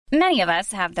Many of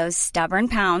us have those stubborn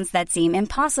pounds that seem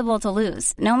impossible to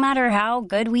lose, no matter how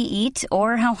good we eat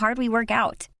or how hard we work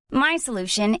out. My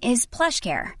solution is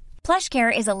PlushCare.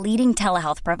 PlushCare is a leading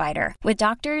telehealth provider with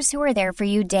doctors who are there for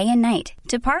you day and night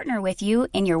to partner with you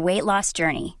in your weight loss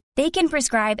journey. They can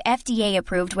prescribe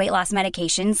FDA-approved weight loss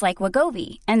medications like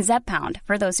Wegovy and Zepbound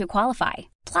for those who qualify.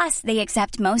 Plus, they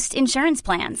accept most insurance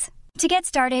plans. To get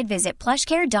started, visit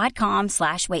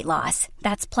plushcare.com/weightloss.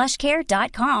 That's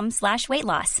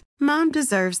plushcare.com/weightloss. Mom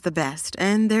deserves the best,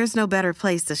 and there's no better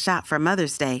place to shop for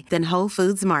Mother's Day than Whole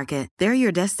Foods Market. They're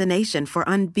your destination for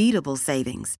unbeatable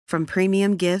savings, from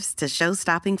premium gifts to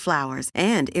show-stopping flowers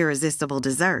and irresistible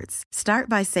desserts. Start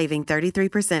by saving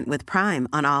 33% with Prime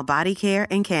on all body care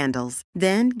and candles.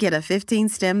 Then get a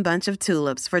 15-stem bunch of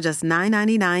tulips for just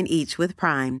 $9.99 each with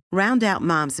Prime. Round out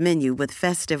Mom's menu with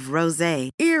festive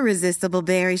rosé, irresistible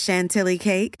berry chantilly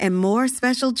cake, and more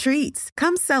special treats.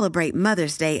 Come celebrate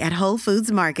Mother's Day at Whole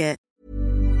Foods Market.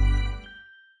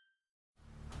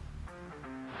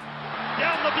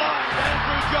 Down the blind,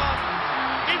 Andrew John.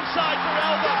 Inside for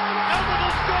Albert. Albert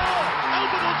will score.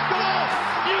 Albert will score.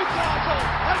 Newcastle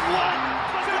have won.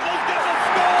 Fiddler's going to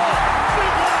score.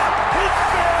 Fiddler, his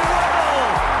farewell.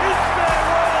 His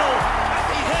farewell. And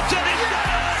he hits it. He's got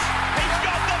it. He's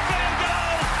got the field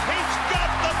goal. He's got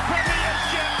the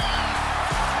premiership.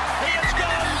 He has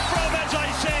gone from, as I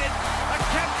said, a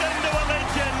captain to a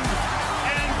legend.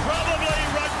 And probably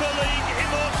rugby league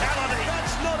immortality.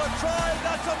 That's not a try.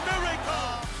 That's a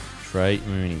miracle. Trey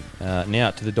Mooney.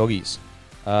 Now to the doggies.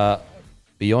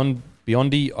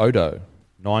 Biondi Odo,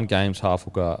 9 games, half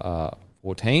hooker,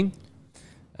 14.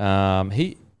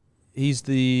 Is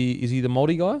he the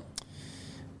Māori guy?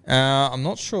 I'm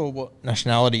not sure what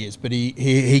nationality he is, but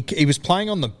he was playing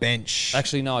on the bench.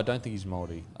 Actually, no, I don't think he's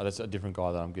Māori. That's a different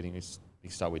guy that I'm getting. He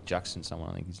start with Jackson,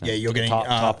 someone I think his name. Yeah, you're getting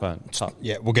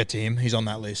Yeah, we'll get to him. He's on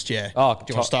that list. Yeah. Oh, do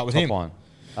you want to start with him? Line.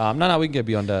 No, we can get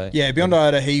Biondi. Yeah, Biondi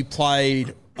Odo. He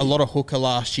played a lot of hooker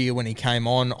last year when he came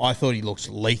on. I thought he looked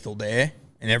lethal there,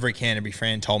 and every Canterbury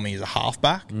fan told me he's a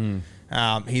halfback.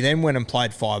 He then went and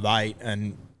played 5'8",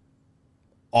 and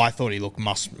I thought he looked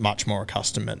much more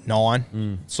accustomed at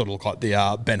 9. Sort of looked like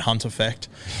the Ben Hunt effect.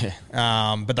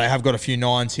 But they have got a few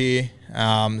 9s here.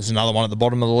 There's another one at the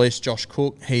bottom of the list, Josh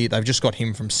Cook. They've just got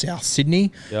him from South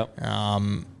Sydney. Yep.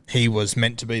 He was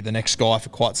meant to be the next guy for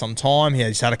quite some time.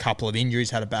 He's had a couple of injuries,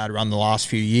 had a bad run the last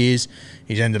few years.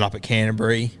 He's ended up at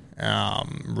Canterbury,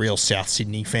 real South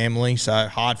Sydney family, so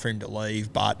hard for him to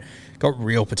leave, but got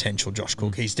real potential, Josh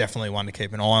Cook. He's definitely one to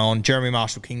keep an eye on. Jeremy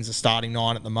Marshall-King's a starting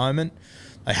 9 at the moment.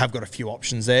 They have got a few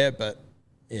options there, but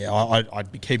yeah,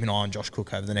 I'd be keeping an eye on Josh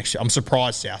Cook over the next year. I'm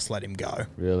surprised South let him go.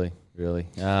 Really.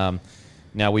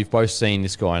 Now, we've both seen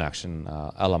this guy in action,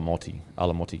 Alamotti.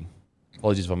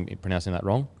 Apologies if I'm pronouncing that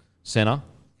wrong. Centre.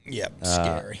 Yep,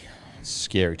 scary.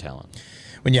 Scary talent.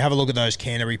 When you have a look at those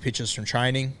Canterbury pictures from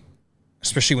training,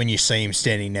 especially when you see him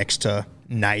standing next to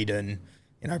Naden,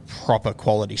 proper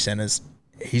quality centres,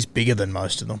 he's bigger than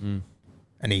most of them.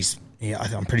 And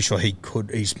I'm pretty sure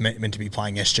he's meant to be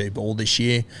playing SG ball this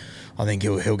year. I think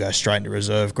he'll go straight into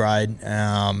reserve grade. They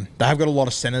have got a lot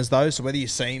of centres though, so whether you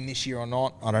see him this year or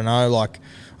not, I don't know.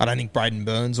 I don't think Braden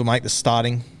Burns will make the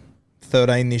starting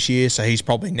 13 this year, so he's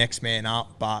probably next man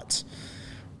up, but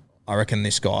I reckon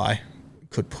this guy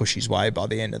could push his way by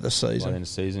the end of the season. By the end of the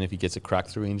season, if he gets a crack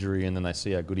through injury and then they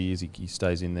see how good he is, he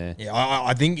stays in there. Yeah,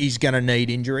 I think he's going to need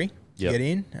injury to get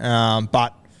in.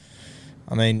 But,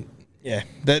 I mean, yeah,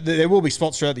 there will be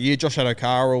spots throughout the year. Josh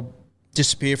Adokar will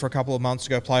disappear for a couple of months to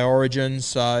go play Origin,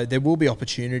 so there will be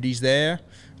opportunities there.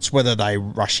 It's whether they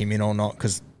rush him in or not,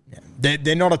 because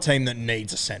they're not a team that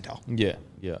needs a centre. Yeah,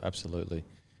 absolutely.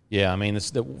 Yeah, I mean,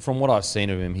 from what I've seen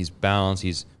of him, his balance,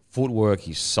 his footwork,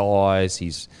 his size,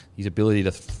 his ability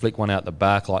to flick one out the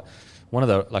back, like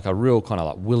a real kind of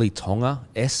like Willie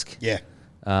Tonga-esque. Yeah, he's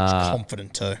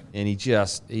confident too. And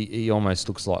he almost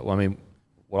looks like,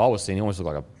 what I was seeing, he almost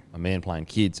looked like a man playing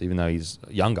kids, even though he's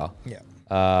younger. Yeah.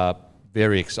 I'm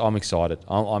excited.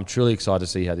 I'm truly excited to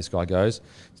see how this guy goes.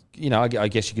 I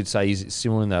guess you could say he's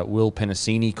similar in that Will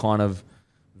Penasini kind of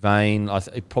vein.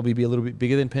 It'd probably be a little bit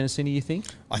bigger than Penasini, you think?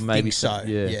 I think so,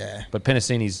 yeah. But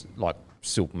Penasini's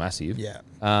still massive. Yeah.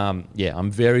 I'm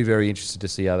very, very interested to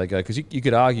see how they go, because you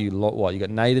could argue, you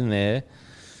got Naden there,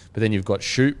 but then you've got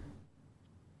Shoot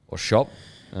or Shop.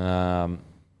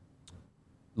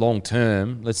 Long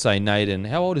term, let's say Naden,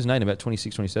 how old is Naden? About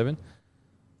 26, 27?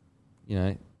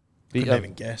 Couldn't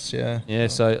even guess, yeah. Yeah,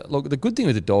 so look, the good thing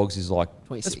with the Dogs is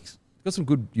 26. Got some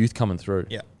good youth coming through.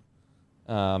 Yeah.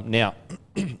 Now,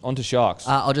 on to Sharks.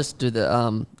 I'll just do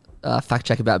the fact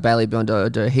check about Bailey Biondi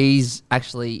Odo. He's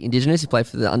actually Indigenous. He played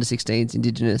for the under-16s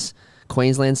Indigenous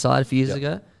Queensland side a few years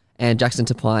ago. And Jackson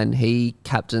Topine, he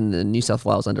captained the New South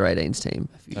Wales under-18s team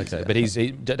a few years ago. But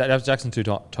Jackson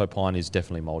Topine is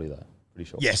definitely Māori though. Pretty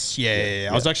sure. Yes, yeah.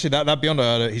 I was actually that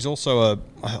beyond. He's also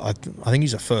I think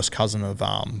he's a first cousin of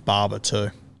Barber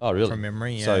too. Oh, really? From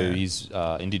memory, yeah. So he's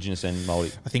Indigenous and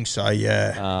Māori. I think so.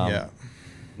 Yeah.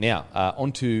 Now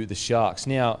onto the Sharks.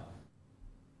 Now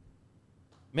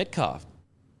Metcalf,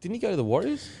 didn't he go to the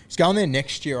Warriors? He's going there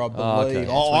next year, I believe.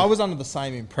 okay. I was under the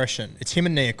same impression. It's him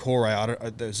and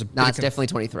Niokore. There's a No, it's definitely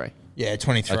 23. Yeah,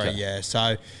 23. Okay. Yeah,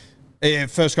 so. Yeah,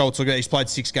 first goal took it. He's played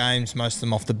 6 games, most of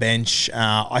them off the bench.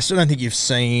 I still don't think you've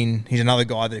seen. He's another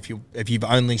guy that if you've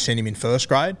only seen him in first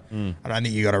grade, I don't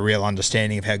think you got a real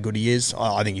understanding of how good he is.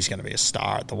 I think he's going to be a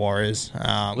star at the Warriors.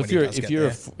 If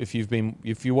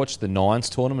you watched the Nines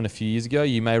tournament a few years ago,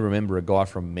 you may remember a guy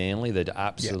from Manly that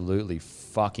absolutely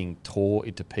fucking tore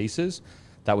it to pieces.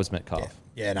 That was Metcalf.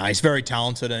 Yeah, no, he's very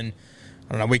talented, and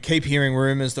I don't know. We keep hearing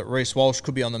rumours that Reece Walsh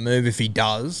could be on the move. If he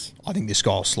does, I think this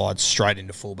guy will slide straight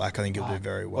into fullback. I think he'll do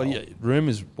very well.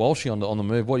 Rumours Walshy on the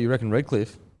move. What do you reckon,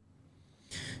 Redcliffe?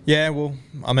 Yeah, well,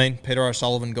 I mean, Peter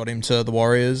O'Sullivan got him to the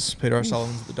Warriors. Peter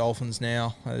O'Sullivan's at the Dolphins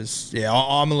now.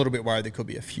 I'm a little bit worried there could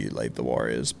be a few leave the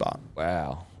Warriors, but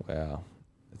Wow.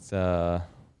 It's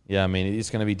I mean, it's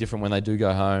going to be different when they do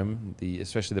go home.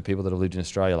 Especially the people that have lived in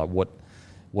Australia. Like,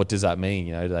 what does that mean?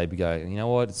 You know, do they be going, you know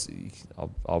what?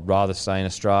 I'll rather stay in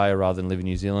Australia rather than live in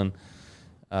New Zealand.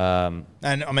 And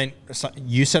I mean,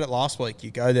 you said it last week.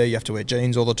 You go there, you have to wear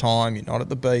jeans all the time. You're not at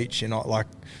the beach. You're not like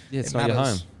it's not your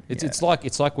home. It's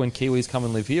like when Kiwis come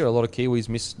and live here. A lot of Kiwis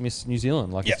miss New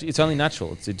Zealand. Like it's only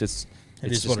natural. It's just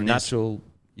natural.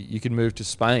 You can move to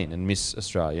Spain and miss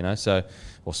Australia. You know,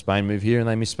 or Spain move here and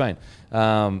they miss Spain.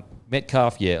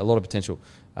 Metcalf, a lot of potential.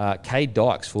 Cade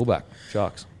Dykes, fullback,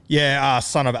 Sharks. Yeah,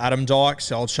 son of Adam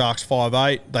Dykes, old Sharks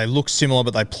 5'8". They look similar,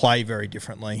 but they play very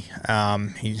differently.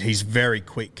 He's very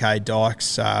quick, Cade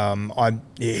Dykes. I don't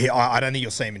think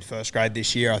you'll see him in first grade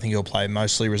this year. I think he'll play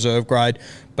mostly reserve grade,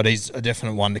 but he's a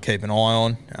definite one to keep an eye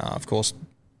on. Of course,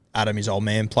 Adam, his old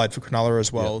man, played for Cronulla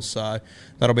as well, so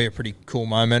that'll be a pretty cool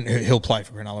moment. He'll play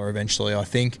for Cronulla eventually, I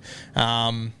think.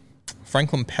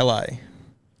 Franklin Pele.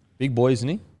 Big boy, isn't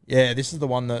he? Yeah, this is the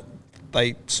one that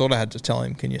they sort of had to tell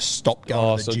him, can you stop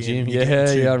going to the gym? Yeah,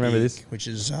 I remember this. Which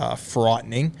is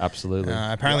frightening. Absolutely.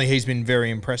 Apparently he's been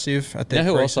very impressive at You their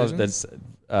know who else pre-seasons.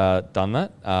 that's done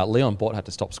that? Leon Bott had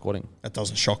to stop squatting. That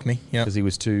doesn't shock me, yeah. Because he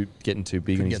was getting too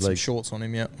big in his get some legs. shorts on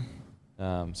him, yeah.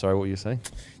 Sorry, what were you saying?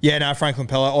 Yeah, no, Franklin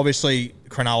Pele. Obviously,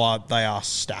 Cronulla, they are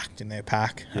stacked in their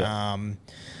pack.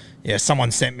 Yeah.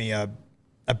 Someone sent me a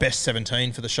best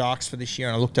 17 for the Sharks for this year,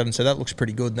 and I looked at it and said, that looks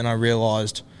pretty good. Then I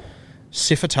realised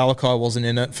Sifa Talakai wasn't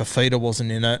in it, Fafita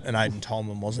wasn't in it, and Aiden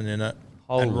Tolman wasn't in it.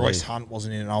 Holy. And Royce Hunt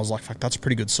wasn't in it. And I was like, fuck, that's a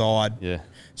pretty good side. Yeah.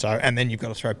 So, and then you've got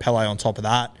to throw Pele on top of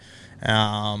that.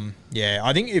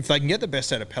 I think if they can get the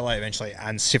best out of Pele eventually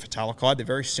and Sifa Talakai, they're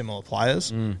very similar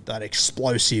players. That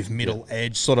explosive middle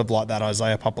edge, sort of like that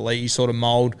Isaiah Papali'i sort of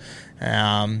mould.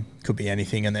 Could be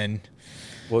anything. And then...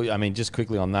 Well, I mean, just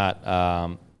quickly on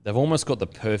that, they've almost got the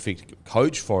perfect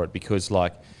coach for it because,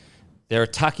 like, their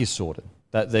attack is sorted.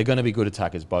 That they're going to be good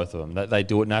attackers, both of them. They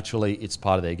do it naturally. It's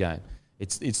part of their game.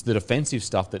 It's the defensive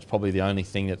stuff that's probably the only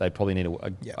thing that they probably need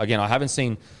to. Again, I haven't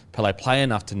seen Pele play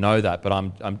enough to know that, but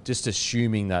I'm just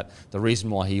assuming that the reason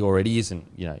why he already isn't,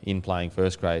 in playing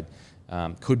first grade,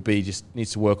 could be just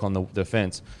needs to work on the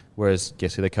defence. Whereas,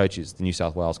 guess who their coach is? The New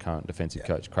South Wales current defensive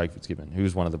coach, Craig Fitzgibbon, who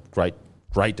is one of the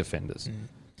great defenders.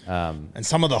 And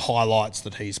some of the highlights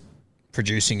that he's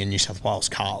producing in New South Wales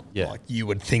Carl, like you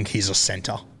would think he's a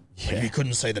centre. Yeah. Like you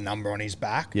couldn't see the number on his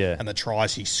back. Yeah. And the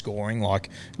tries he's scoring, like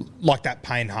that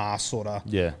Payne Haas sort of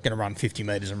going to run 50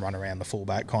 metres and run around the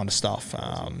fullback kind of stuff.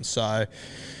 And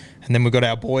then we've got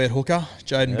our boy at hooker,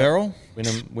 Jaden Berrell.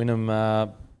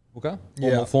 Wynnum hooker?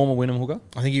 Former Wynnum hooker?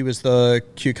 I think he was the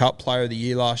Q Cup Player of the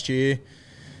Year last year.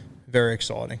 Very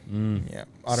exciting. Yeah.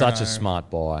 Such a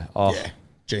smart buy. Oh. Yeah.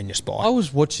 Genius buy. I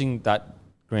was watching that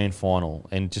grand final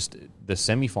and just the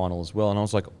semi-final as well, and I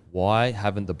was like, why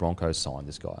haven't the Broncos signed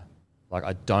this guy? Like,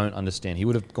 I don't understand. He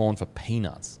would have gone for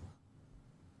peanuts.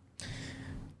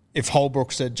 If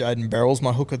Holbrook said Jaden Berrell's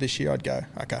my hooker this year, I'd go,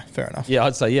 okay, fair enough. Yeah,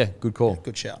 I'd say, good call. Yeah,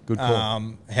 good shout. Good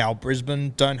call. How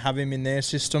Brisbane don't have him in their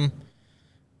system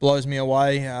blows me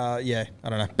away. I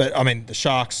don't know. But, I mean, the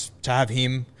Sharks, to have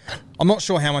him, I'm not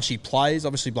sure how much he plays.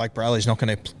 Obviously, Blake Brayley's not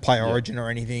going to play Origin or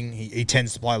anything. He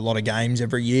tends to play a lot of games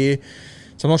every year.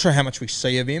 So I'm not sure how much we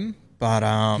see of him. But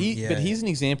But he's an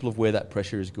example of where that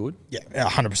pressure is good. Yeah,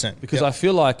 100%. Because I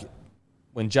feel like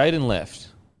when Jaden left,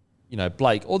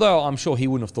 Blake, although I'm sure he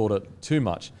wouldn't have thought it too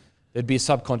much, there'd be a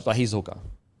subconscious, like he's a hooker.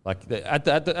 Like at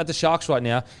the Sharks right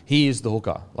now, he is the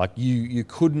hooker. Like you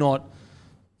could not,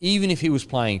 even if he was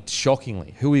playing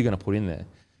shockingly, who are you going to put in there?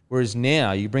 Whereas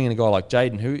now you bring in a guy like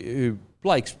Jaden, who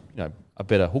Blake's a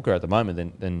better hooker at the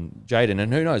moment than Jaden,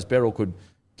 and who knows, Beryl could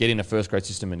get in a first grade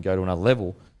system and go to another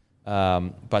level.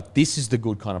 But this is the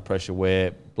good kind of pressure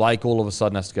where Blake all of a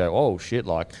sudden has to go, oh shit,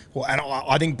 like. Well, and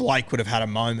I think Blake would have had a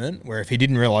moment where if he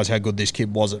didn't realise how good this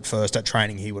kid was at first at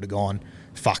training, he would have gone,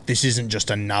 fuck, this isn't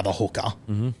just another hooker.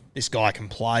 Mm-hmm. This guy can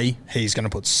play. He's going to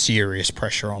put serious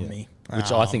pressure on me.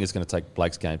 Which I think is going to take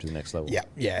Blake's game to the next level.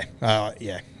 Yeah.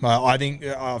 I think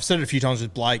I've said it a few times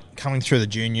with Blake. Coming through the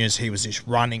juniors, he was this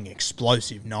running,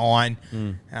 explosive 9.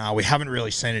 We haven't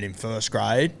really seen it in first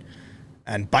grade.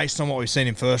 And based on what we've seen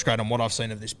in first grade and what I've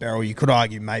seen of this Beryl, you could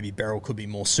argue maybe Beryl could be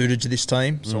more suited to this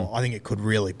team. So I think it could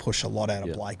really push a lot out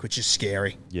of Blake, which is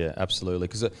scary. Yeah, absolutely.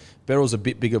 Because Beryl's a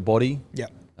bit bigger body.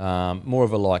 Yep. More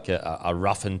of a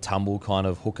rough and tumble kind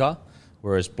of hooker,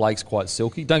 whereas Blake's quite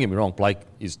silky. Don't get me wrong, Blake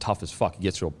is tough as fuck. He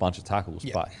gets through a bunch of tackles,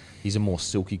 but he's a more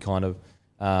silky kind of.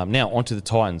 Now, onto the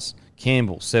Titans.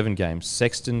 Campbell, 7 games.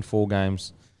 Sexton, 4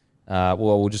 games.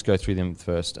 We'll just go through them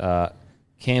first.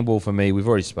 Campbell, for me, we've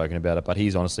already spoken about it, but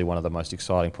he's honestly one of the most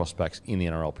exciting prospects in the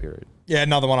NRL period. Yeah,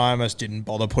 another one I almost didn't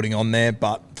bother putting on there,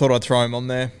 but thought I'd throw him on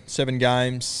there. 7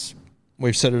 games.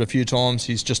 We've said it a few times.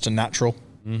 He's just a natural.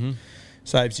 Mm-hmm.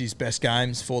 Saves his best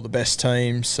games for the best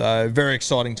team. So very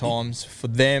exciting times for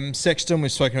them. Sexton,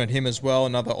 we've spoken about him as well.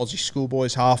 Another Aussie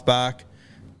schoolboys halfback.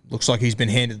 Looks like he's been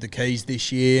handed the keys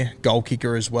this year. Goal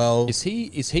kicker as well. Is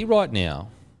he right now,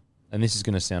 and this is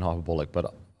going to sound hyperbolic,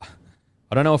 but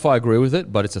I don't know if I agree with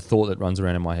it, but it's a thought that runs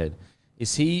around in my head.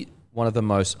 Is he one of the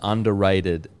most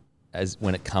underrated as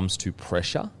when it comes to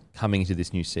pressure coming into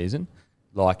this new season?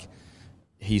 Like,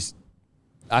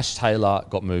 Ash Taylor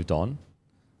got moved on.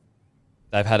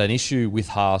 They've had an issue with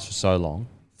halves for so long.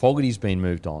 Fogarty's been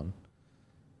moved on.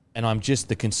 And I'm just,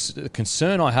 the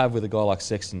concern I have with a guy like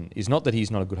Sexton is not that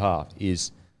he's not a good half,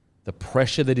 is the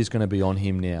pressure that is going to be on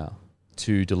him now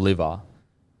to deliver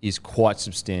is quite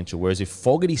substantial. Whereas if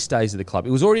Fogarty stays at the club,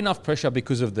 it was already enough pressure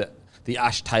because of the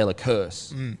Ash Taylor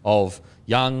curse of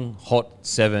young, hot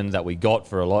 7 that we got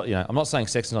for a lot. I'm not saying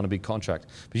Sexton's on a big contract,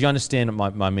 but you understand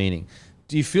my meaning.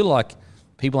 Do you feel like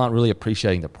people aren't really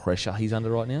appreciating the pressure he's under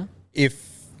right now?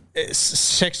 If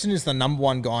Sexton is the number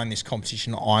 1 guy in this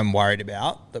competition, I'm worried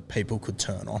about that people could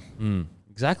turn on.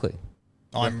 Exactly.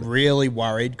 I'm really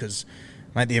worried because,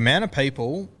 mate, the amount of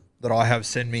people that I have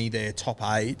send me their top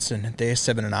 8s and they're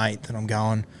 7 and 8th, and I'm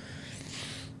going,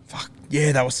 fuck,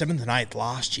 yeah, they were 7th and 8th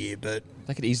last year, but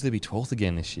they could easily be 12th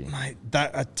again this year. Mate,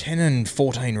 that a 10 and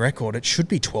 14 record, it should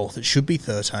be 12th, it should be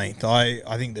 13th.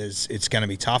 I think it's going to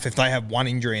be tough. If they have one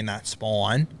injury in that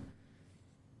spine,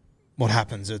 what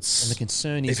happens? And the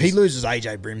concern is if he loses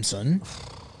AJ Brimson,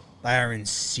 they are in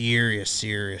serious,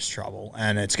 serious trouble,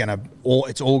 and it's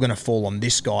all going to fall on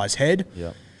this guy's head.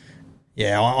 Yeah.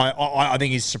 Yeah, I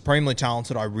think he's supremely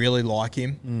talented. I really like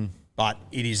him, but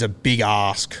it is a big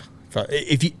ask.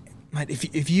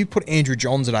 If you put Andrew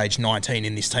Johns at age 19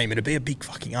 in this team, it'd be a big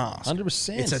fucking ask.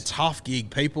 100%. It's a tough gig.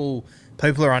 People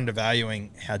are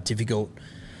undervaluing how difficult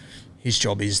his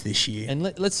job is this year. And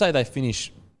let's say they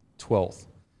finish 12th.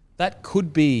 That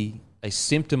could be a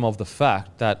symptom of the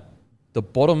fact that the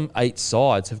bottom 8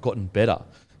 sides have gotten better.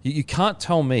 You can't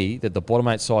tell me that the bottom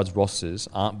 8 sides rosters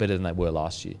aren't better than they were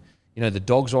last year. The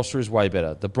Dogs roster is way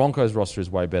better. The Broncos roster is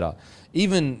way better.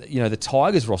 Even, the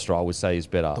Tigers roster, I would say, is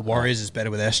better. The Warriors is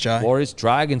better with SJ. Warriors,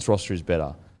 Dragons roster is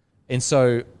better. And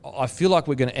so I feel like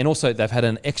we're going to... And also, they've had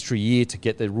an extra year to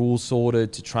get their rules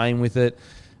sorted, to train with it.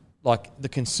 Like, the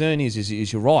concern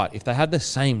is you're right. If they had the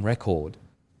same record,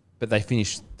 but they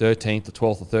finished 13th or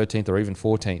 12th or 13th or even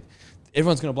 14th,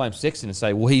 everyone's going to blame Sexton and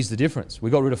say, well, he's the difference.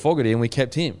 We got rid of Fogarty and we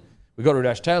kept him. We got rid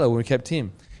of Ash Taylor and we kept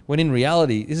him. When in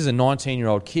reality, this is a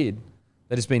 19-year-old kid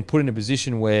that has been put in a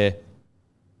position where,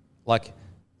 like,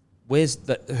 who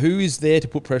is there to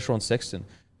put pressure on Sexton?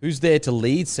 Who's there to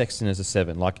lead Sexton as a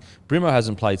 7? Like, Brimo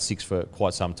hasn't played 6 for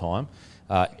quite some time.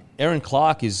 Aaron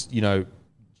Clark is,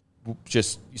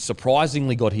 just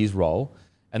surprisingly got his role.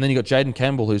 And then you got Jaden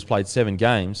Campbell, who's played 7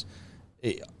 games.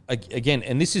 Again,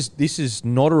 and this is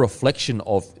not a reflection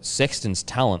of Sexton's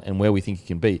talent and where we think he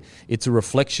can be. It's a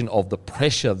reflection of the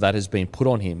pressure that has been put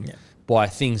on him by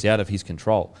things out of his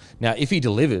control. Now, if he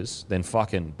delivers, then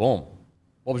fucking boom.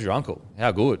 What was your uncle?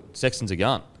 How good? Sexton's a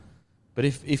gun. But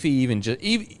if he even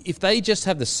if they just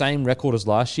have the same record as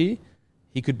last year,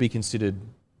 he could be considered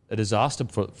a disaster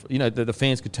for the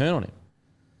fans could turn on him.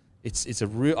 It's a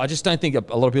real. I just don't think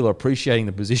a lot of people are appreciating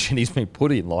the position he's been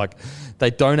put in. Like, they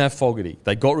don't have Fogarty.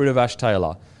 They got rid of Ash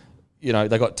Taylor. you know,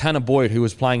 they got Tanner Boyd, who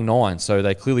was playing 9, so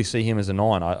they clearly see him as a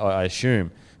 9, I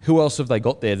assume. Who else have they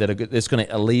got there that's going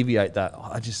to alleviate that?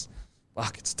 It's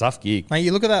a tough gig. Mate,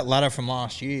 you look at that ladder from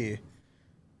last year.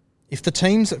 If the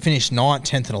teams that finished 9th,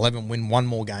 10th, and 11th win one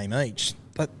more game each,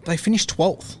 but they finished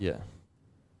 12th. Yeah,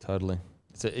 totally.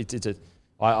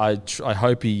 I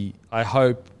hope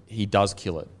he does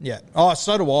kill it. Yeah. Oh,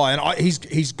 so do I. And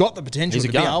he's got the potential to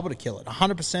be able to kill it.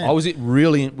 100%. I was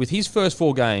really with his first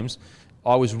 4 games.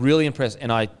 I was really impressed,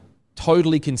 and I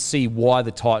totally can see why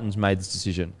the Titans made this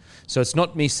decision. So it's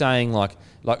not me saying like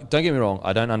don't get me wrong,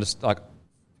 I don't understand, like,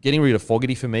 getting rid of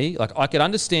Fogarty for me, like, I could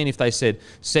understand if they said,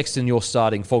 Sexton, you're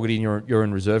starting, Fogarty, you're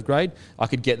in reserve grade. I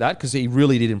could get that because he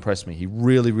really did impress me. He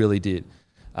really, really did.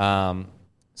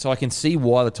 So I can see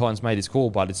why the Titans made this call,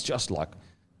 but it's just like,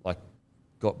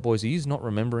 boys, he's not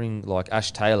remembering like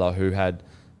Ash Taylor, who had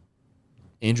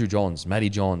Andrew Johns, Matty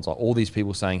Johns, like all these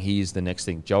people saying he is the next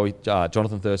thing.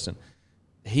 Jonathan Thurston.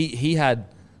 He had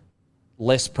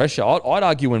less pressure. I'd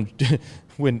argue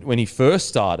when he first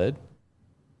started,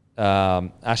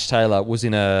 Ash Taylor was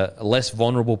in a less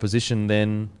vulnerable position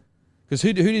than, because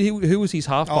who was his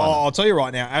half partner? I'll tell you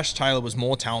right now, Ash Taylor was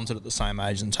more talented at the same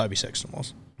age than Toby Sexton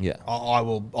was. Yeah,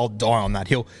 I'll die on that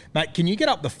hill. Mate, can you get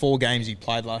up the 4 games he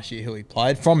played last year? Who he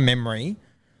played from memory?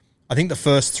 I think the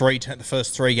first three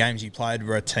games he played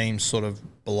were a team sort of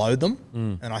below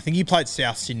them, and I think he played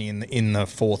South Sydney in the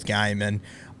 4th game, and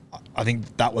I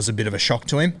think that was a bit of a shock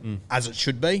to him, as it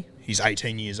should be. He's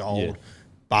 18 years old,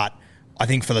 but I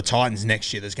think for the Titans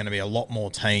next year, there's going to be a lot more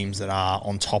teams that are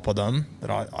on top of them. That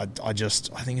I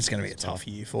think it's going to be a tough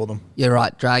year for them. You're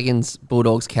right. Dragons,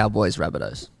 Bulldogs, Cowboys,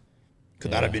 Rabbitohs.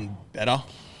 Could that have been better?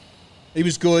 He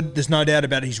was good. There's no doubt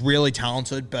about it. He's really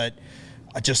talented, but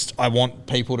I want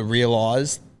people to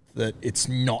realise that it's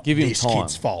not this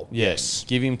kid's fault. Yes.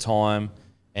 Give him time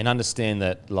and understand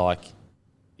that, like,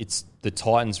 it's the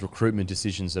Titans' recruitment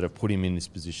decisions that have put him in this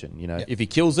position. You know, if he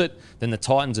kills it, then the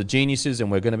Titans are geniuses,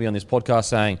 and we're going to be on this podcast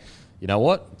saying, you know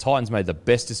what, Titans made the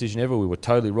best decision ever. We were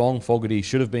totally wrong. Fogarty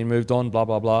should have been moved on, blah,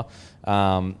 blah, blah.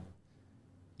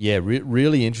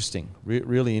 Really interesting.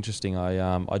 Really interesting.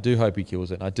 I do hope he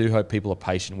kills it. And I do hope people are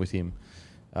patient with him.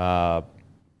 I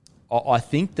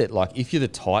think that, like, if you're the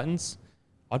Titans,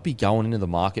 I'd be going into the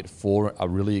market for a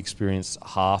really experienced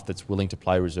half that's willing to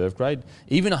play reserve grade,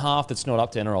 even a half that's not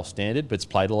up to NRL standard but's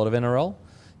played a lot of NRL,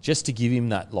 just to give him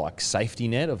that, like, safety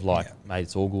net of, like, mate,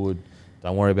 it's all good,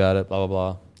 don't worry about it, blah, blah,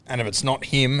 blah. And if it's not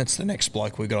him, it's the next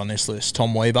bloke we got on this list,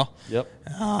 Tom Weaver. Yep.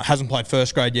 Hasn't played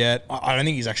first grade yet. I don't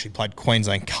think he's actually played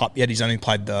Queensland Cup yet. He's only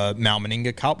played the Mal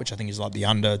Meninga Cup, which I think is like the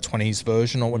under-20s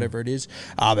version or whatever it is.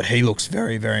 But he looks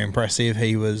very, very impressive. I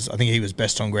think he was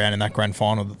best on ground in that grand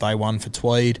final that they won for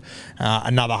Tweed.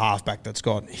 Another halfback that's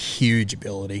got huge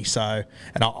ability. So,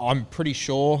 and I'm pretty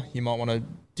sure you might want to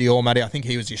deal, Matty. I think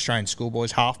he was the Australian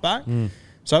schoolboys halfback.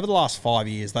 So over the last 5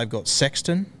 years, they've got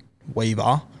Sexton,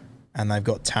 Weaver, and they've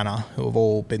got Tanner, who have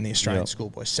all been the Australian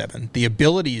schoolboys 7. The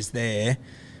ability is there.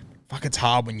 Fuck, it's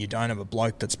hard when you don't have a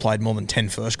bloke that's played more than 10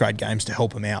 first-grade games to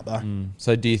help him out, though.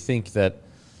 So do you think that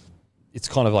it's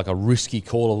kind of like a risky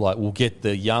call of, like, we'll get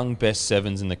the young best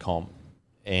 7s in the comp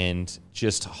and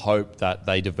just hope that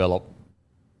they develop,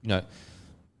 you know,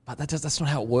 but that's not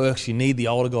how it works. You need the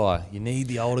older guy.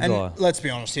 And let's be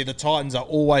honest here, the Titans are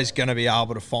always going to be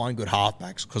able to find good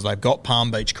halfbacks because they've got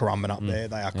Palm Beach Currumbin up there.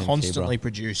 They are constantly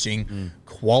producing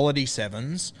quality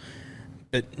 7s,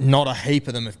 but not a heap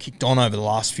of them have kicked on over the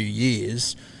last few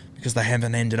years because they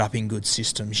haven't ended up in good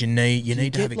systems. You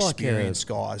need to have experienced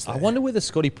guys there. I wonder whether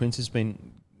Scotty Prince has been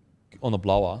on the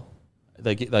blower.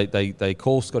 They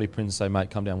call Scotty Prince and say, mate,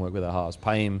 come down and work with our halves.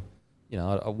 Pay him, you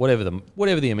know, whatever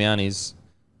the amount is.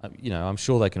 You know, I'm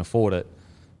sure they can afford it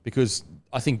because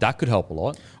I think that could help a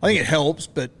lot. I think it helps,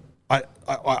 but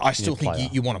I still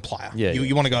think you want a player. Yeah,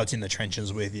 you want to go that's in the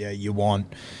trenches with you. You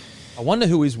want. I wonder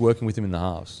who is working with him in the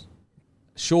halves.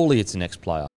 Surely it's an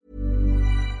ex-player.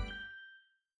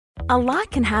 A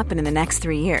lot can happen in the next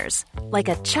 3 years. Like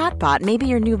a chatbot may be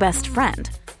your new best friend.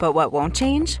 But what won't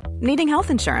change? Needing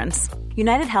health insurance.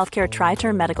 United Healthcare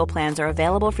Tri-Term Medical Plans are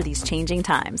available for these changing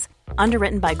times.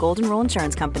 Underwritten by Golden Rule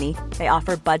Insurance Company, they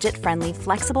offer budget-friendly,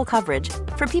 flexible coverage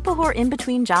for people who are in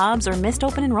between jobs or missed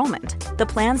open enrollment. The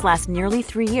plans last nearly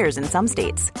 3 years in some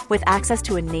states, with access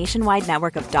to a nationwide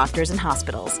network of doctors and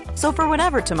hospitals. So for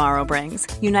whatever tomorrow brings,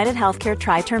 United Healthcare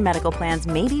Tri-Term Medical Plans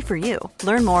may be for you.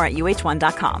 Learn more at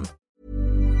uh1.com.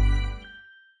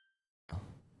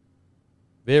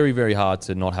 Very, very hard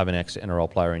to not have an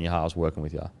ex-NRL player in your halves working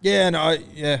with you.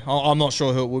 I'm not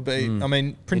sure who it would be. I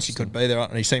mean, Princey could be there,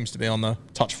 and he seems to be on the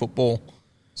touch football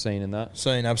seen in that.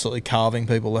 Seen absolutely carving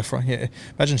people left, right. Yeah.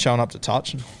 Imagine showing up to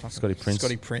touch. Scotty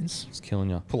Prince. It's killing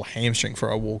you. Pull a hamstring for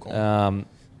a walk on.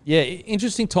 Yeah,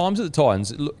 interesting times at the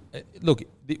Titans. Look,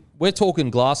 we're talking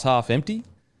glass half empty.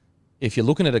 If you're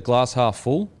looking at a glass half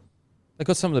full, they've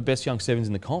got some of the best young sevens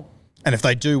in the comp. And if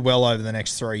they do well over the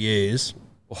next 3 years,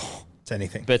 it's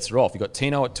anything. Bets are off. You've got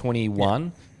Tino at 21. Yeah.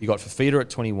 You got Fafita at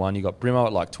 21. You got Brimo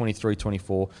at like 23,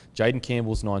 24. Jaden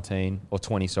Campbell's 19 or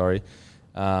 20. Sorry.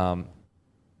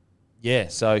 Yeah.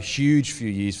 So huge few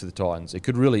years for the Titans. It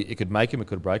could make him. It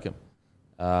could break him.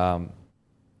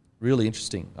 Really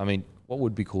interesting. I mean, what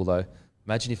would be cool though?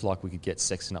 Imagine if like we could get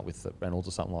Sexton up with Reynolds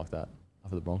or something like that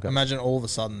for the Broncos. Imagine all of a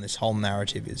sudden this whole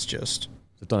narrative is just.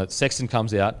 So Sexton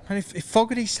comes out. And if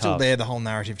Fogarty's still there, the whole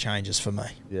narrative changes for me.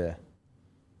 Yeah.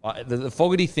 The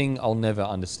Fogarty thing, I'll never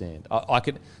understand.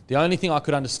 The only thing I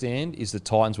could understand is the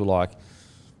Titans were like,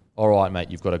 all right,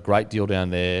 mate, you've got a great deal down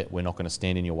there. We're not going to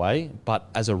stand in your way. But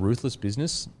as a ruthless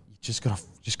business, you just got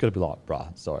to be like,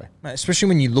 bruh, sorry. Mate, especially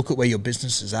when you look at where your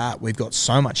business is at. We've got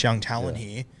so much young talent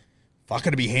here. Fuck,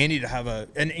 it'd be handy to have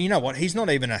and you know what? He's not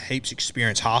even a heaps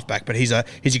experienced halfback, but he's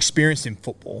experienced in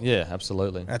football. Yeah,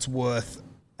 absolutely. That's worth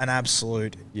an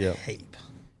absolute heap.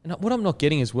 And what I'm not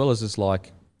getting as well is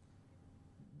like,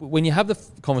 when you have the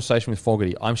conversation with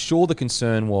Fogarty, I'm sure the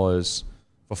concern was,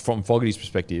 from Fogarty's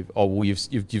perspective,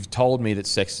 you've told me that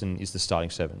Sexton is the starting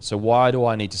 7. So why do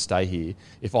I need to stay here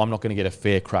if I'm not going to get a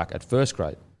fair crack at first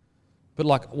grade? But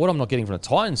like, what I'm not getting from the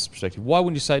Titans' perspective, why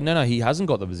wouldn't you say, no, he hasn't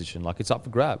got the position, like it's up for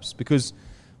grabs? Because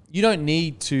you don't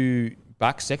need to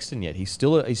back Sexton yet. He's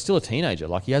still a teenager.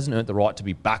 Like, he hasn't earned the right to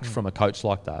be backed from a coach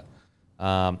like that.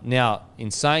 Now,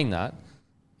 in saying that,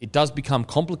 it does become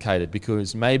complicated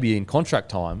because maybe in contract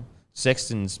time,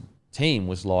 Sexton's team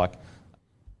was like,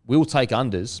 we'll take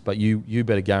unders, but you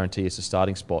better guarantee us a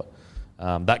starting spot.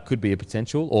 That could be a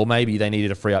potential. Or maybe they needed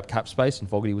to free up cap space and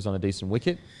Fogarty was on a decent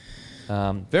wicket.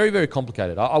 Very, very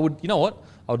complicated. I would, you know what?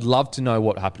 I would love to know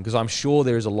what happened because I'm sure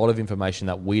there is a lot of information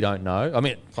that we don't know. I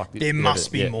mean, there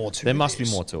must be more to it. There must be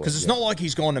more to it. Because it's not like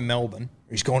he's gone to Melbourne.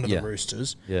 He's gone to the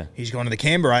Roosters. Yeah. He's gone to the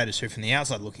Canberra Raiders, who from the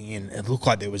outside looking in, it looked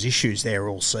like there was issues there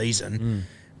all season.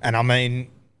 And I mean,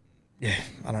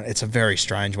 it's a very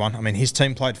strange one. I mean, his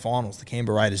team played finals. The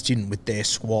Canberra Raiders didn't with their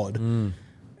squad.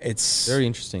 It's very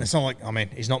interesting. It's not like, I mean,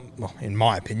 he's not, well, in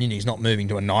my opinion, he's not moving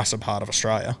to a nicer part of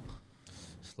Australia.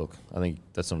 Look, I think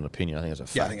that's not an opinion. I think it's a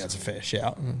fact. Yeah, I think that's a fair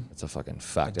shout. It's a fucking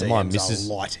fact. And my missus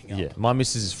are lighting up. Yeah, my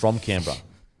missus is from Canberra.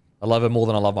 I love her more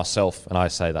than I love myself, and I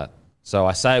say that. So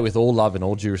I say it with all love and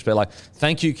all due respect. Like,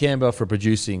 thank you, Canberra, for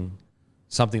producing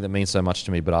something that means so much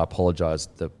to me, but I apologise.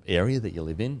 The area that you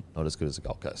live in, not as good as the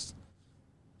Gold Coast.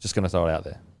 Just going to throw it out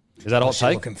there. Is that a hot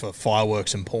take? Looking for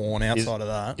fireworks and porn outside of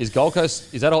that. Is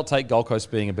that a hot take, Gold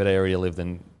Coast being a better area to live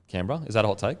than Canberra? Is that a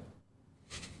hot take?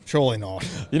 Surely not.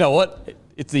 You know what?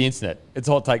 It's the internet. It's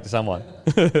a hot take to someone.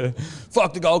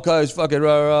 Fuck the Gold Coast. Fucking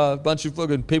bunch of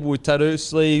fucking people with tattoos,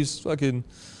 sleeves. Fucking,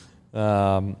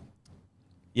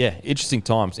 interesting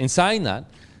times. In saying that,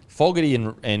 Fogarty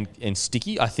and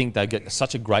Sticky, I think they get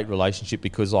such a great relationship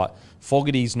because like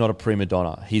Fogarty's not a prima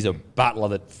donna. He's a battler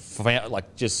that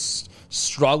just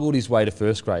struggled his way to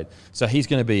first grade. So he's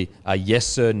going to be a yes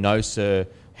sir, no sir,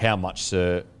 how much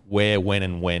sir, where, when,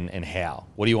 and how.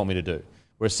 What do you want me to do?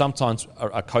 Whereas sometimes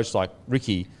a coach like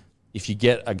Ricky, if you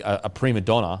get a prima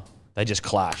donna, they just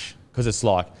clash. Because it's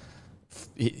like,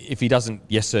 if he doesn't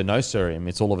yes sir, no sir him,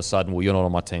 it's all of a sudden, well, you're not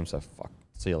on my team, so fuck.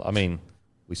 See you. I mean,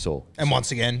 we saw. And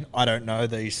once again, I don't know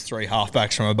these 3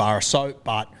 halfbacks from a bar of soap,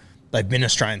 but they've been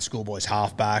Australian schoolboys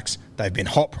halfbacks. They've been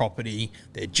hot property.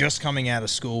 They're just coming out of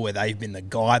school where they've been the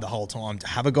guy the whole time. To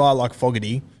have a guy like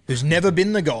Fogarty, who's never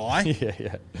been the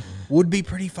guy, would be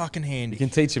pretty fucking handy. You can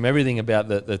teach them everything about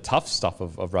the tough stuff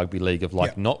of rugby league, of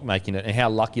like not making it and how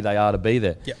lucky they are to be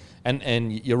there. Yep.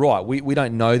 And you're right, we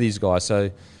don't know these guys, so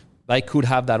they could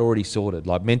have that already sorted.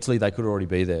 Like mentally, they could already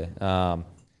be there.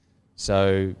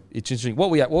 So it's interesting. What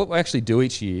we actually do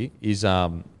each year is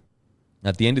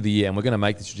at the end of the year, and we're going to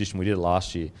make this tradition, we did it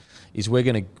last year, is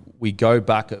we go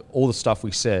back at all the stuff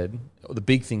we said, the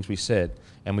big things we said,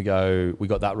 and we go, we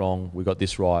got that wrong, we got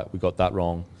this right, we got that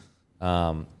wrong.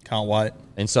 Can't wait.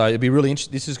 And so it'd be really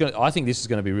interesting. I think this is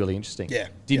going to be really interesting. Yeah.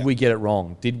 Did we get it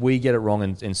wrong? Did we get it wrong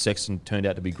and Sexton turned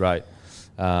out to be great?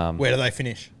 Where do they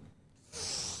finish?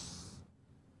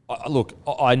 Look,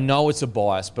 I know it's a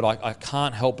bias, but I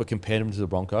can't help but compare them to the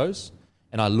Broncos.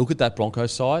 And I look at that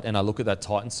Broncos side and I look at that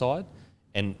Titans side,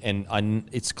 and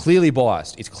it's clearly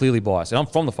biased. It's clearly biased. And I'm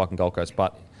from the fucking Gold Coast,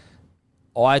 but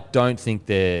I don't think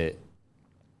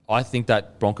I think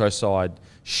that Broncos side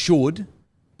should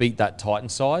beat that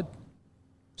Titans side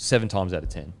 7 times out of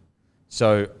 10.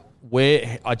 So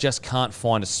where I just can't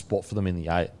find a spot for them in the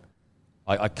 8.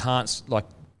 I can't, like,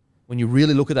 when you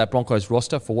really look at that Broncos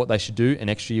roster for what they should do an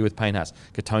extra year with Payne Haas,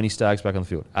 Tony Staggs back on the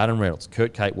field, Adam Reynolds,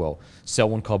 Kurt Catewell,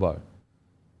 Selwyn Cobbo.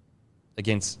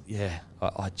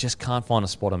 I just can't find a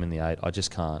spot them in the 8. I just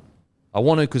can't. I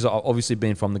want to because I've obviously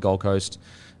been from the Gold Coast,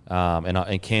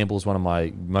 and Campbell's one of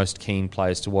my most keen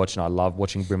players to watch, and I love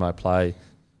watching Brimo play.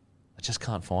 I just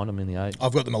can't find them in the 8.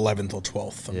 I've got them 11th or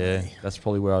 12th for me. That's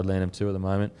probably where I'd land them to at the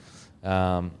moment.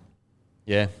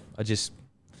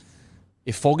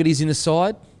 If Fogarty's in the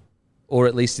side, or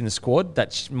at least in the squad,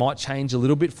 that might change a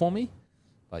little bit for me.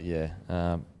 But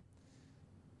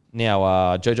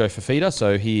now Jojo Fafita,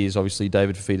 so he is obviously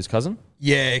David Fafita's cousin.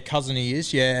 Yeah, cousin he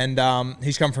is, and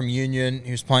he's come from Union. He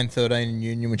was playing 13 in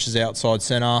Union, which is outside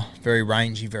centre, very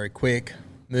rangy, very quick,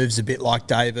 moves a bit like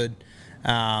David.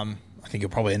 I think he'll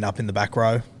probably end up in the back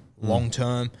row long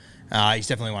term. He's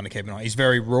definitely one to keep an eye. He's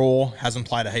very raw, hasn't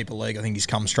played a heap of league. I think he's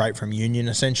come straight from Union,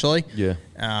 essentially. Yeah.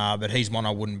 But he's one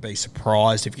I wouldn't be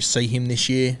surprised if you see him this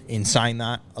year. In saying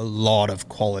that, a lot of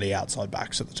quality outside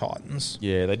backs at the Titans.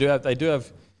 Yeah, they do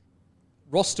have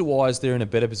roster-wise, they're in a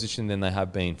better position than they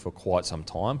have been for quite some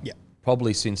time. Yeah.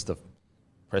 Probably since the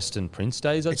Preston Prince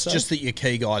days, I'd say. It's just that your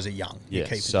key guys are young. Your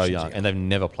key so young. And they've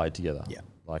never played together. Yeah.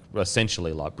 Like,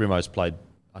 essentially, like, Brimo's played...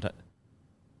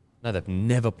 No, they've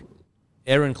never...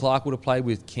 Aaron Clark would have played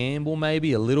with Campbell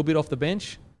maybe, a little bit off the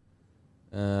bench.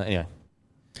 Anyway.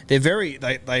 They're very...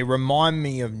 They remind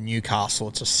me of Newcastle.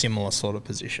 It's a similar sort of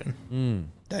position.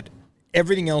 That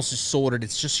everything else is sorted.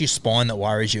 It's just your spine that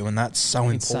worries you, and that's so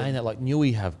important. Saying that, like,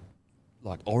 Newey have,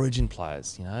 like, origin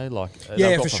players, you know? Like, yeah,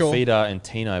 they've got for sure. Fafita and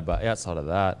Tino, but outside of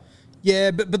that...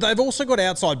 Yeah, but they've also got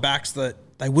outside backs that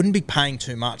they wouldn't be paying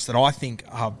too much that I think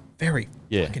are very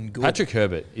fucking good. Patrick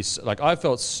Herbert is, like, I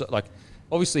felt so, like...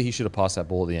 Obviously, he should have passed that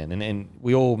ball at the end, and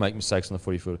we all make mistakes on the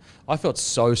footy field. I felt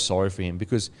so sorry for him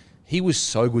because he was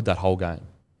so good that whole game.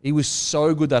 He was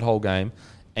so good that whole game,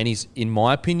 and he's, in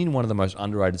my opinion, one of the most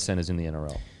underrated centres in the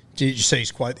NRL. Did you see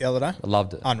his quote the other day? I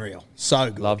loved it. Unreal.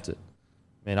 So good. Loved it.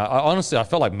 Man, I honestly, I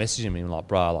felt like messaging him, like,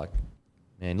 bruh, like,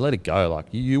 man, let it go. Like,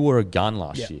 you were a gun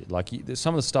last year. Like,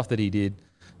 some of the stuff that he did,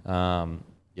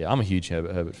 I'm a huge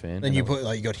Herbert fan. Then you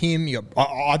got him.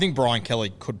 I think Brian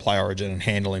Kelly could play Origin and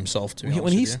handle himself too.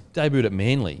 When he debuted at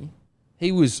Manly,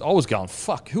 I was going,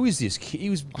 fuck, who is this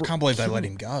kid? I can't believe they let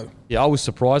him go. Yeah, I was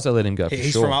surprised they let him go.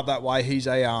 He's from up that way. He's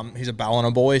a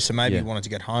Ballina boy, so maybe he wanted to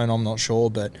get home. I'm not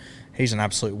sure, but he's an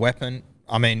absolute weapon.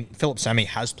 I mean, Philip Sammy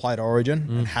has played Origin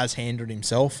and has handled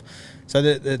himself. So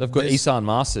they've got Isan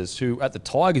Masters, who at the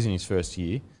Tigers in his first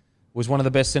year was one of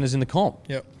the best centres in the comp.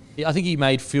 Yep. I think he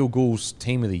made Phil Gould's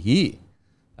team of the year.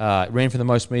 Ran for the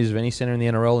most metres of any centre in the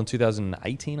NRL in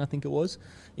 2018, I think it was.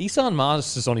 Isan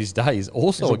Masters on his day is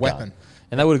also a weapon. Gun.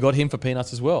 And they would have got him for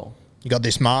peanuts as well. You got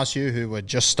this Marsu, who we're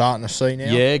just starting to see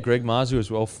now. Yeah, Greg Marsu as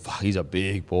well. Fuck, he's a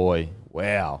big boy.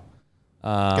 Wow.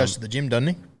 Goes to the gym, doesn't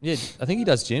he? Yeah, I think he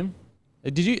does gym.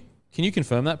 Can you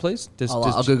confirm that, please?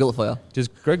 I'll Google it for you. Does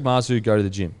Greg Marsu go to the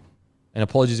gym? And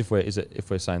apologies if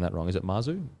we're saying that wrong. Is it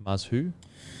Marsu? Marsu?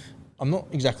 I'm not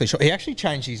exactly sure. He actually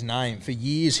changed his name. For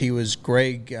years, he was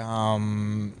Greg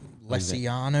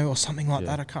Lesiano or something like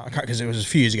that. I can't because it was a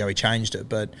few years ago he changed it.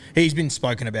 But he's been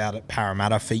spoken about at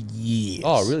Parramatta for years.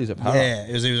 Oh, really? Is it Para? Yeah,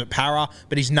 he was at Para,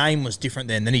 but his name was different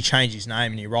then. Then he changed his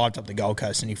name and he arrived up the Gold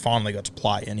Coast and he finally got to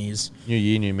play. And he's new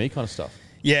year, new me kind of stuff.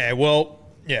 Yeah, well.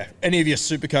 Yeah, any of your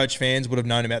Supercoach fans would have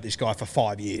known about this guy for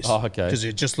 5 years. Oh, okay. Because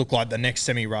it just looked like the next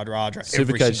Semi Radradra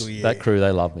every Supercoach, single year. that crew, they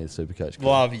love me, the Supercoach crew.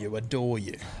 Love you, adore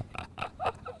you.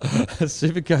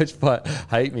 Supercoach might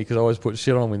hate me because I always put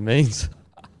shit on with memes.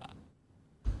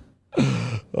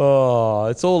 Oh,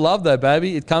 it's all love though,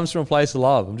 baby. It comes from a place of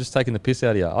love. I'm just taking the piss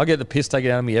out of you. I get the piss taken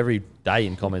out of me every day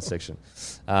in comment section.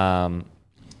 No,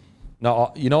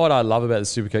 you know what I love about the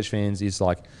Supercoach fans is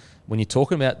like, when you're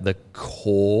talking about the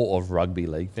core of rugby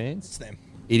league fans, it's them.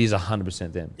 It is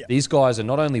 100% them. Yep. These guys are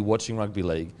not only watching rugby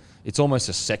league, it's almost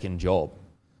a second job.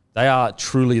 They are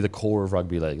truly the core of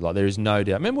rugby league. Like, there is no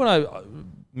doubt. Remember when I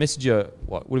messaged you,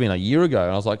 what would have been a year ago,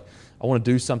 and I was like, I want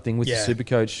to do something with the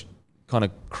Supercoach kind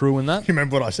of crew and that. You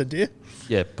remember what I said to you?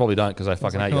 Yeah, probably don't because I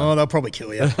fucking hate you. Oh, they'll probably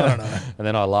kill you. I don't know. And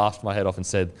then I laughed my head off and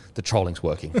said, the trolling's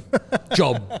working.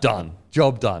 Job done.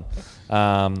 Job done.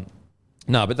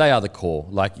 No, but they are the core.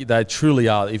 Like, they truly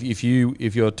are. If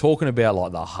you're talking about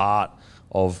like the heart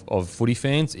of footy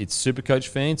fans, it's Supercoach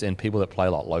fans and people that play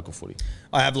like local footy.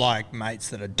 I have like mates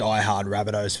that are diehard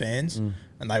Rabbitohs fans,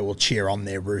 and they will cheer on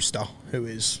their rooster who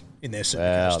is in their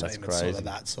Supercoach team. That's It's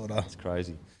crazy. sort of. That's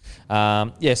crazy.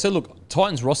 So look,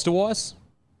 Titans roster wise,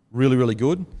 really, really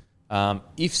good.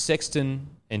 If Sexton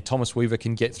and Thomas Weaver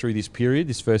can get through this period,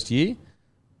 this first year,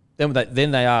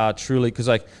 then they are truly, because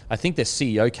like I think their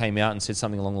CEO came out and said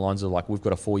something along the lines of like, we've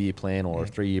got a 4-year plan or a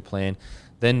 3-year plan.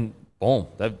 Then boom,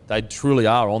 they truly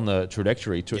are on the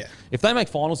trajectory to. Yeah. If they make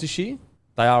finals this year,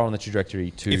 they are on the trajectory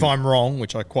to. If I'm wrong,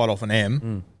 which I quite often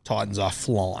am, Titans are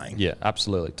flying. Yeah,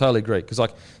 absolutely, totally agree. Because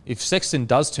like if Sexton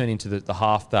does turn into the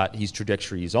half that his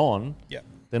trajectory is on,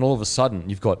 then all of a sudden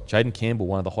you've got Jaden Campbell,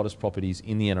 one of the hottest properties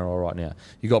in the NRL right now.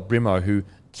 You've got Brimo, who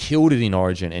killed it in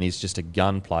Origin and is just a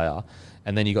gun player.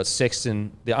 And then you got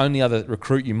Sexton. The only other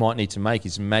recruit you might need to make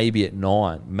is maybe at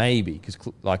 9, maybe, because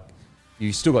like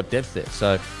you still got depth there.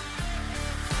 So.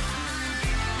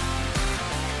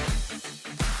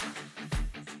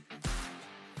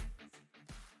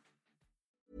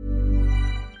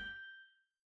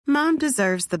 Mom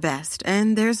deserves the best,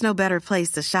 and there's no better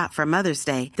place to shop for Mother's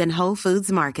Day than Whole Foods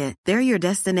Market. They're your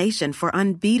destination for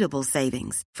unbeatable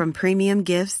savings, from premium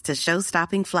gifts to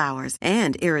show-stopping flowers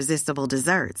and irresistible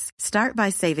desserts. Start by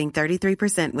saving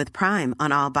 33% with Prime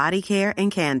on all body care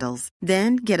and candles.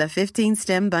 Then get a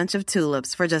 15-stem bunch of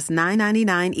tulips for just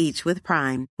 $9.99 each with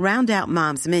Prime. Round out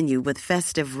Mom's menu with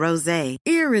festive rosé,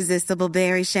 irresistible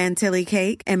berry chantilly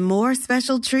cake, and more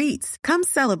special treats. Come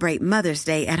celebrate Mother's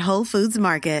Day at Whole Foods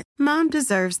Market. Mom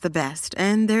deserves the best,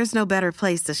 and there's no better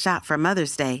place to shop for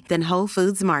Mother's Day than Whole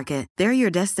Foods Market. They're your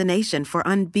destination for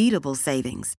unbeatable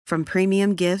savings, from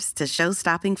premium gifts to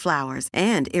show-stopping flowers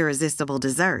and irresistible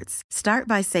desserts. Start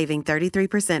by saving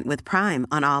 33% with Prime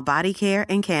on all body care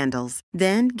and candles.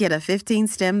 Then get a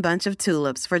 15-stem bunch of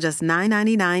tulips for just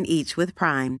 $9.99 each with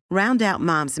Prime. Round out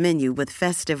Mom's menu with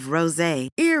festive rosé,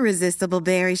 irresistible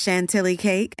berry chantilly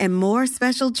cake, and more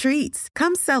special treats.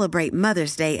 Come celebrate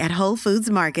Mother's Day at Whole Foods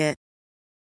Market.